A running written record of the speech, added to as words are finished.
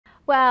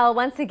Well,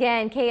 once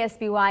again,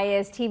 KSBY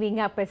is teaming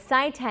up with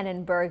Si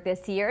Tenenberg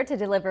this year to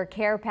deliver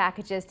care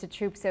packages to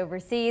troops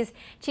overseas.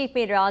 Chief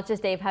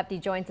Meteorologist Dave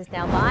Hupty joins us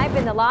now live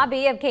in the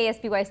lobby of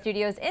KSBY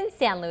Studios in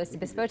San Luis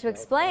Obispo to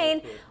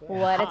explain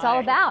what it's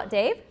all about.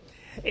 Dave?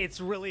 It's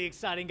really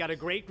exciting. Got a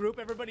great group.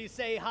 Everybody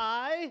say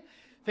hi.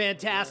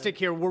 Fantastic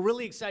here. We're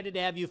really excited to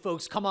have you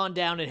folks come on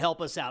down and help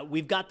us out.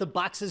 We've got the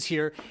boxes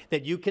here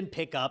that you can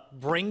pick up,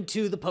 bring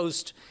to the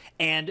post,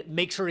 and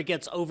make sure it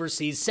gets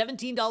overseas.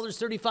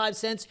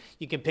 $17.35.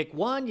 You can pick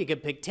one, you can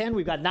pick 10.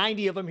 We've got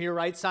 90 of them here,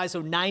 right, Si?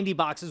 So 90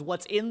 boxes.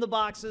 What's in the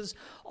boxes?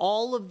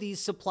 All of these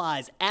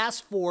supplies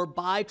asked for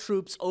by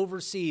troops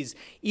overseas.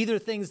 Either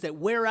things that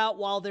wear out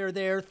while they're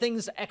there,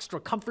 things extra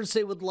comforts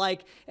they would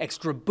like,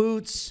 extra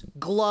boots,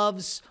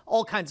 gloves,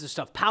 all kinds of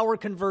stuff, power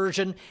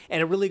conversion,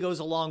 and it really goes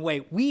a long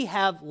way. We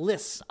have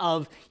lists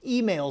of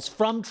emails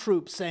from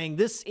troops saying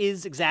this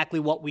is exactly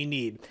what we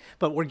need.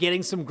 But we're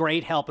getting some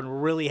great help, and we're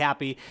really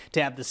happy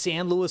to have the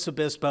San Luis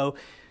Obispo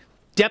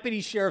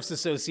Deputy Sheriff's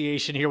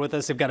Association here with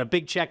us. They've got a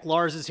big check.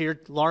 Lars is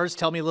here. Lars,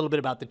 tell me a little bit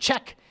about the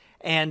check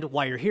and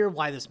why you're here,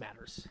 why this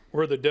matters.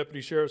 We're the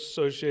Deputy Sheriff's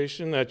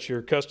Association. That's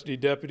your custody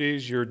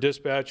deputies, your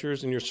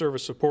dispatchers, and your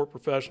service support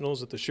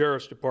professionals at the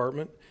Sheriff's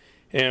Department.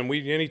 And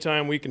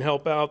anytime we can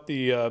help out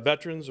the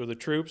veterans or the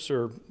troops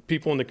or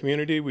people in the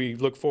community, we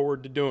look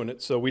forward to doing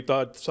it. So we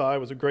thought Si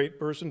was a great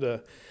person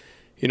to,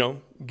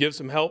 give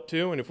some help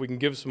to, and if we can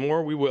give some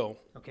more, we will.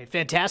 Okay,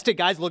 fantastic,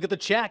 guys. Look at the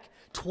check.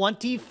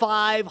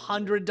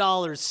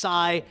 $2,500,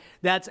 Si.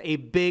 That's a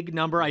big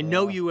number. I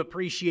know you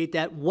appreciate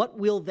that. What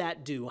will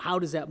that do? How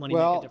does that money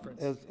make a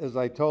difference? As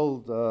I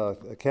told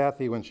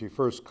Kathy when she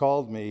first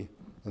called me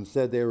and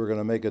said they were going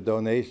to make a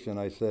donation,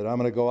 I said, I'm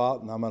going to go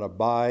out and I'm going to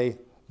buy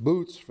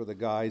boots for the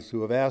guys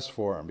who have asked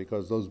for them,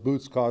 because those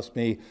boots cost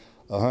me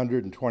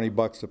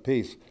 $120 a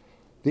piece.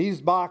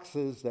 These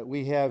boxes that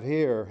we have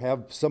here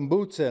have some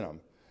boots in them,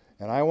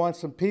 and I want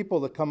some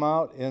people to come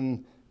out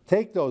and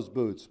take those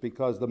boots,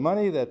 because the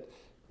money that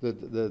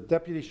the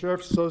Deputy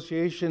Sheriff's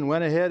Association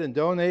went ahead and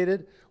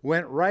donated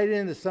went right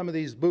into some of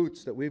these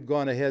boots that we've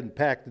gone ahead and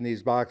packed in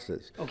these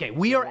boxes. Okay,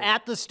 we are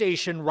at the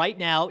station right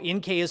now at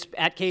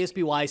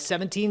KSBY,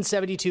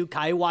 1772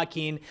 Cayo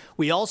Joaquin.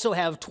 We also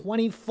have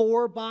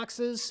 24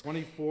 boxes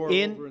over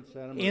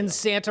in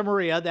Santa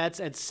Maria.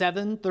 That's at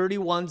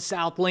 731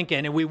 South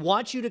Lincoln. And we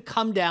want you to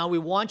come down. We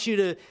want you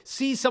to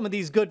see some of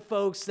these good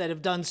folks that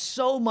have done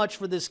so much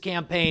for this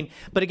campaign.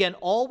 But again,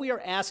 all we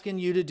are asking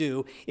you to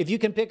do, if you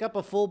can pick up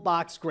a full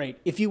box, great.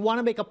 If you want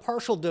to make a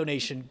partial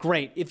donation,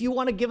 great. If you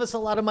want to give us a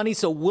lot of money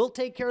so we'll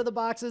take care of the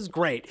boxes,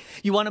 great.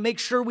 You want to make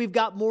sure we've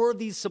got more of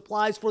these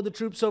supplies for the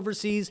troops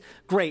overseas,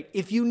 great.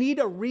 If you need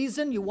a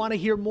reason, you want to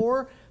hear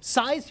more,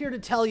 Si's here to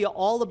tell you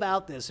all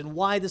about this and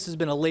why this has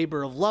been a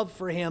labor of love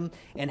for him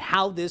and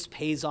how this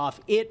pays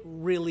off. It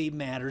really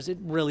matters. It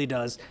really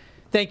does.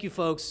 Thank you,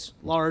 folks.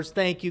 Lars,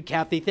 thank you.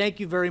 Kathy, thank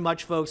you very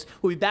much, folks.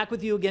 We'll be back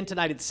with you again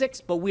tonight at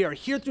 6, but we are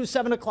here through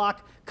 7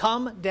 o'clock.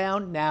 Come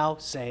down now,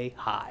 say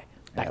hi.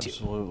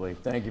 Absolutely.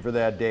 Thank you for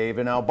that, Dave.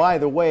 And now, by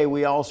the way,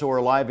 we also are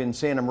live in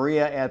Santa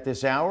Maria at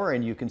this hour,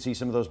 and you can see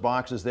some of those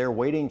boxes there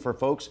waiting for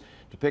folks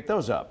to pick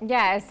those up.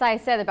 Yeah, as I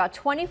said, about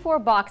 24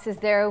 boxes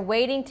there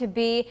waiting to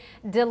be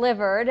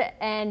delivered,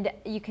 and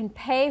you can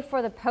pay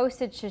for the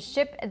postage to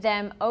ship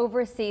them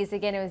overseas.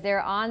 Again, it was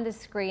there on the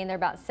screen. They're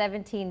about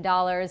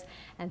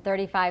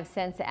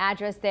 $17.35. The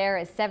address there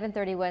is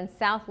 731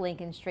 South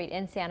Lincoln Street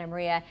in Santa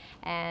Maria,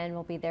 and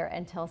we'll be there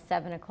until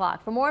 7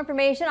 o'clock. For more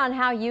information on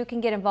how you can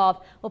get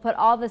involved, we'll put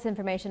all this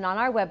information on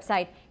our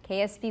website,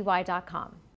 ksby.com.